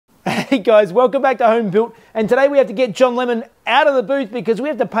Hey guys, welcome back to Home Built, and today we have to get John Lemon out of the booth because we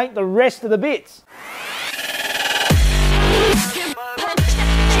have to paint the rest of the bits.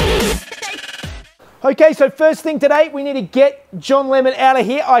 Okay, so first thing today, we need to get John Lemon out of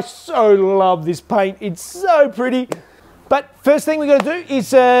here. I so love this paint, it's so pretty. But first thing we got to do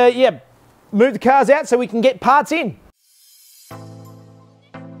is, move the cars out so we can get parts in.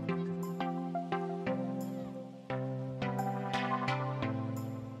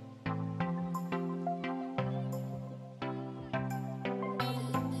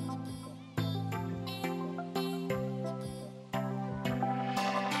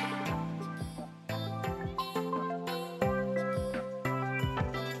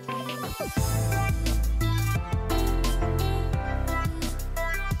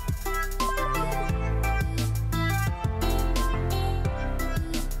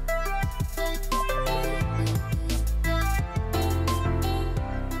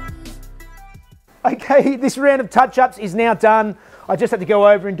 Okay, this round of touch-ups is now done. I just had to go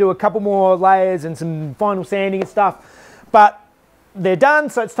over and do a couple more layers and some final sanding and stuff, but they're done,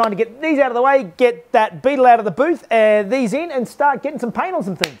 so it's time to get these out of the way, get that Beetle out of the booth, these in, and start getting some paint on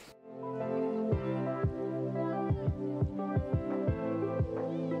some things.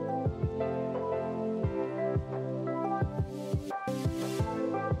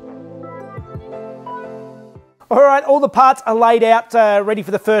 All right, all the parts are laid out, ready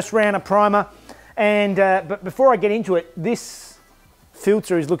for the first round of primer. And but before I get into it, this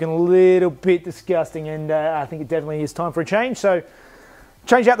filter is looking a little bit disgusting, and I think it definitely is time for a change. So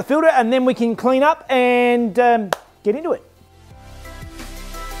change out the filter and then we can clean up and get into it.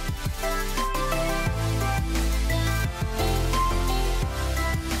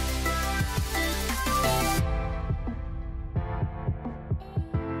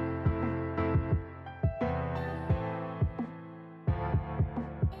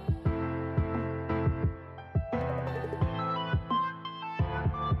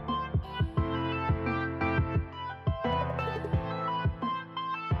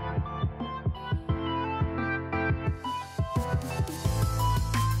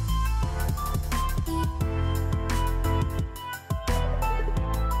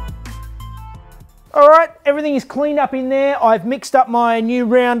 All right, everything is cleaned up in there. I've mixed up my new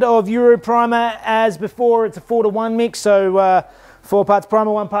round of Euro primer as before. It's a 4-to-1 mix, so 4 parts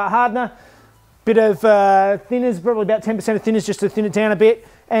primer, 1 part hardener. Bit of thinners, probably about 10% of thinners just to thin it down a bit.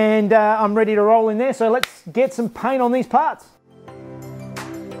 And I'm ready to roll in there, so let's get some paint on these parts.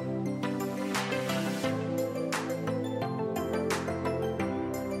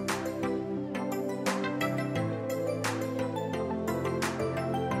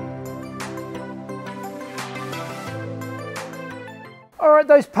 All right,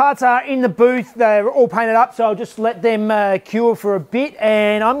 those parts are in the booth. They're all painted up, so I'll just let them cure for a bit,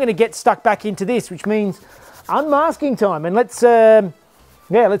 and I'm gonna get stuck back into this, which means unmasking time. And let's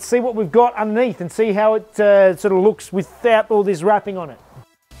see what we've got underneath and see how it sort of looks without all this wrapping on it.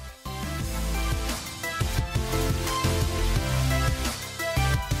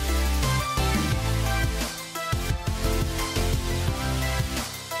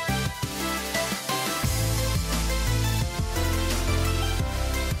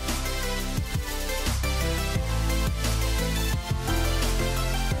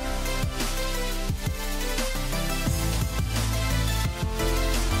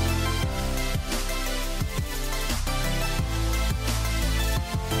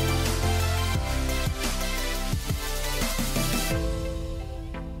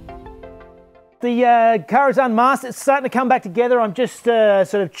 The car is unmasked, it's starting to come back together. I'm just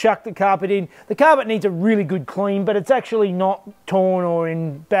sort of chucked the carpet in. The carpet needs a really good clean, but it's actually not torn or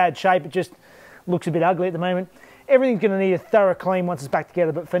in bad shape. It just looks a bit ugly at the moment. Everything's going to need a thorough clean once it's back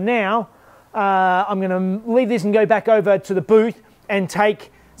together, but for now, I'm going to leave this and go back over to the booth and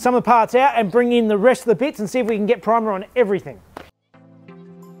take some of the parts out and bring in the rest of the bits and see if we can get primer on everything.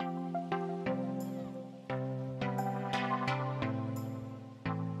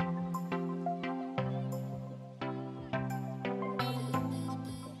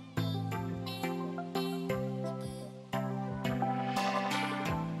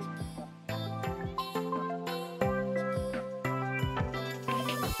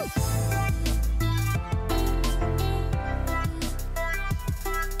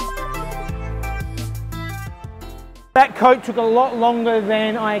 That coat took a lot longer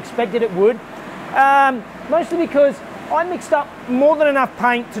than I expected it would, mostly because I mixed up more than enough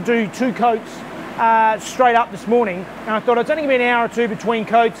paint to do 2 coats straight up this morning, and I thought it's only going to be an hour or 2 between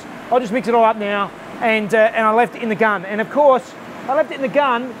coats. I'll just mix it all up now, and I left it in the gun. And of course, I left it in the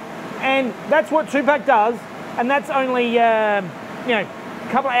gun, and that's what 2-pack does, and that's only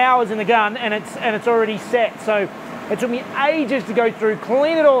couple of hours in the gun and it's already set. So it took me ages to go through,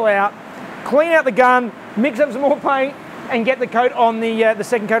 clean it all out, clean out the gun, mix up some more paint, and get the coat on the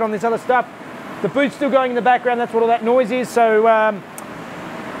second coat on this other stuff. The boot's still going in the background. That's what all that noise is. So I'm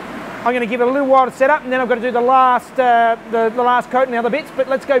going to give it a little while to set up, and then I've got to do the last coat and the other bits. But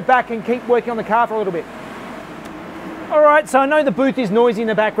let's go back and keep working on the car for a little bit. All right, so I know the booth is noisy in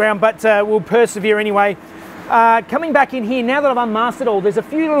the background, but we'll persevere anyway. Coming back in here, now that I've unmasked it all, there's a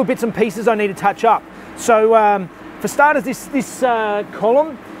few little bits and pieces I need to touch up. So for starters, this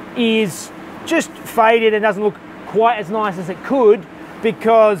column is just faded and doesn't look quite as nice as it could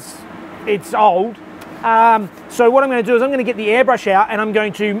because it's old. So what I'm going to do is I'm going to get the airbrush out and I'm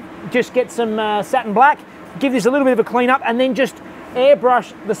going to just get some satin black, give this a little bit of a clean up, and then just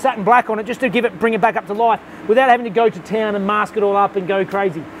airbrush the satin black on it just to bring it back up to life without having to go to town and mask it all up and go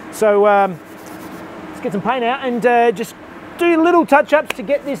crazy. So let's get some paint out and just do little touch-ups to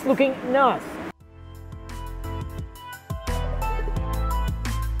get this looking nice.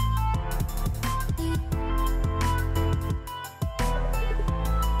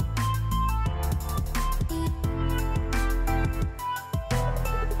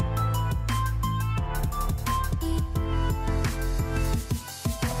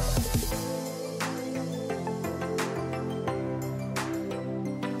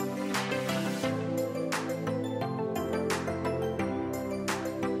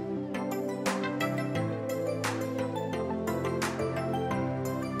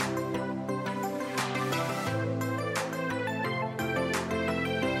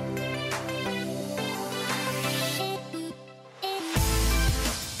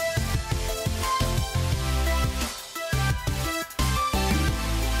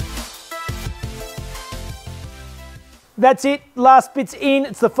 That's it, last bit's in,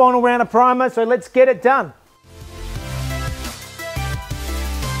 it's the final round of primer, so let's get it done.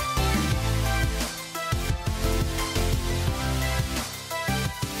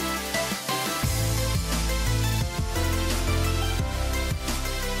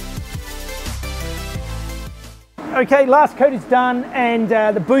 Okay, last coat is done and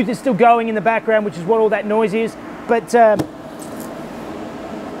the booth is still going in the background, which is what all that noise is, but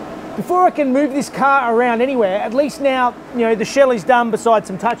before I can move this car around anywhere, at least now, you know, the shell is done besides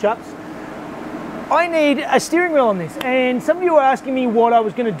some touch-ups, I need a steering wheel on this. And some of you were asking me what I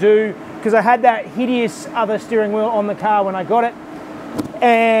was going to do because I had that hideous other steering wheel on the car when I got it.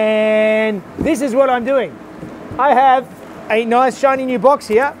 And this is what I'm doing. I have a nice shiny new box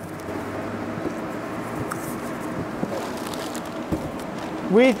here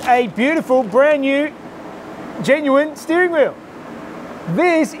with a beautiful brand new genuine steering wheel.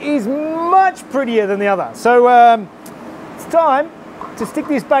 This is much prettier than the other. So it's time to stick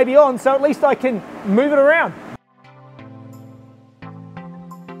this baby on so at least I can move it around.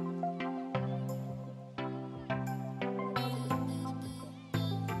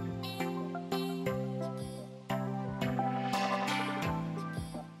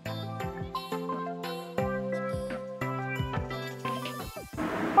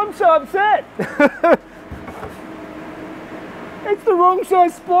 I'm so upset. It's the wrong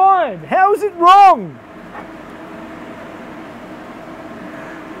size spline. How is it wrong?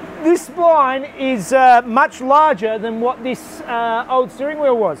 This spline is much larger than what this old steering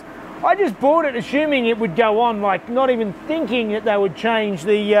wheel was. I just bought it assuming it would go on, like not even thinking that they would change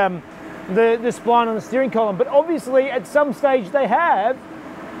the spline on the steering column. But obviously at some stage they have,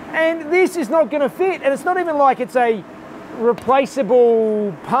 and this is not going to fit. And it's not even like it's a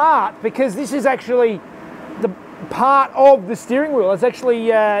replaceable part because this is actually the part of the steering wheel. It's actually,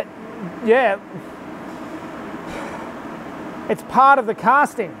 yeah, it's part of the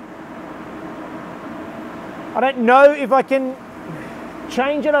casting. I don't know if I can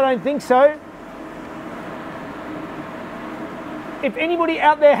change it. I don't think so. If anybody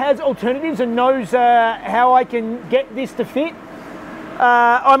out there has alternatives and knows how I can get this to fit,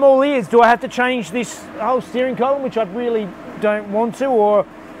 I'm all ears. Do I have to change this whole steering column, which I really don't want to, or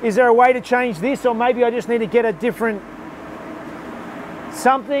is there a way to change this, or maybe I just need to get a different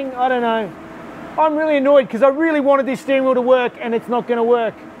something? I don't know. I'm really annoyed because I really wanted this steering wheel to work and it's not going to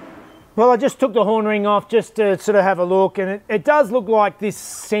work. Well, I just took the horn ring off just to sort of have a look, and it does look like this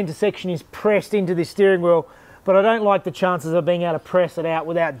centre section is pressed into this steering wheel, but I don't like the chances of being able to press it out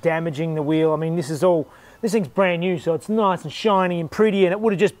without damaging the wheel. I mean, this thing's brand new, so it's nice and shiny and pretty, and it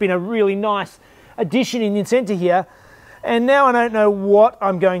would have just been a really nice addition in the centre here. And now I don't know what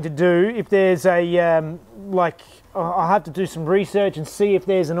I'm going to do. If there's a, I'll have to do some research and see if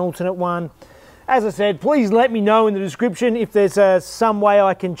there's an alternate one. As I said, please let me know in the description if there's some way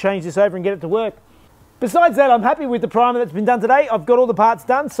I can change this over and get it to work. Besides that, I'm happy with the primer that's been done today. I've got all the parts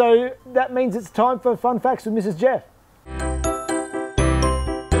done, so that means it's time for Fun Facts with Mrs. Jeff.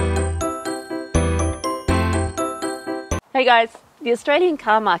 Hey guys, the Australian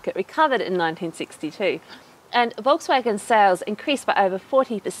car market recovered in 1962 and Volkswagen sales increased by over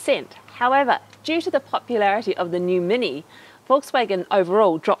 40%. However, due to the popularity of the new Mini, Volkswagen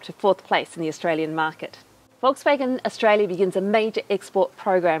overall dropped to 4th place in the Australian market. Volkswagen Australia begins a major export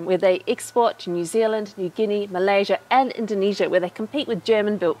program where they export to New Zealand, New Guinea, Malaysia and Indonesia, where they compete with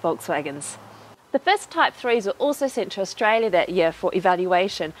German-built Volkswagens. The first Type 3s were also sent to Australia that year for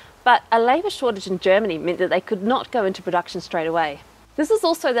evaluation, but a labour shortage in Germany meant that they could not go into production straight away. This is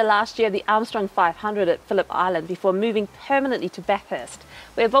also the last year of the Armstrong 500 at Phillip Island before moving permanently to Bathurst,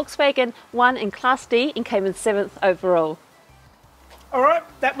 where Volkswagen won in Class D and came in 7th overall. All right,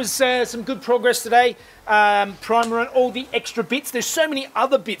 that was some good progress today. Primer on all the extra bits. There's so many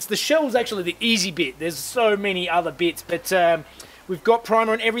other bits. The shell's actually the easy bit. There's so many other bits, but we've got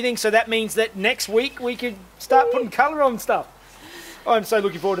primer on everything, so that means that next week we could start putting colour on stuff. I'm so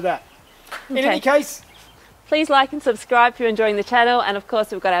looking forward to that. In any case, please like and subscribe if you're enjoying the channel, and of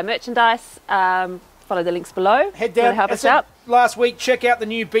course we've got our merchandise. Follow the links below. Head down. Help us out. Last week, check out the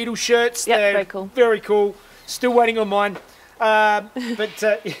new Beetle shirts. Yep, they're very cool. Very cool. Still waiting on mine. But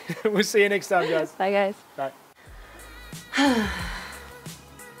we'll see you next time, guys. Bye, guys. Bye.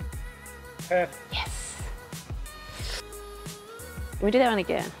 Yes. Can we do that one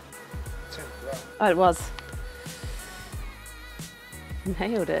again? Oh, it was.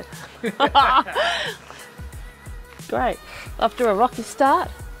 Nailed it. Great. After a rocky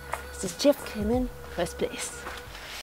start, this is Jeff came in first place.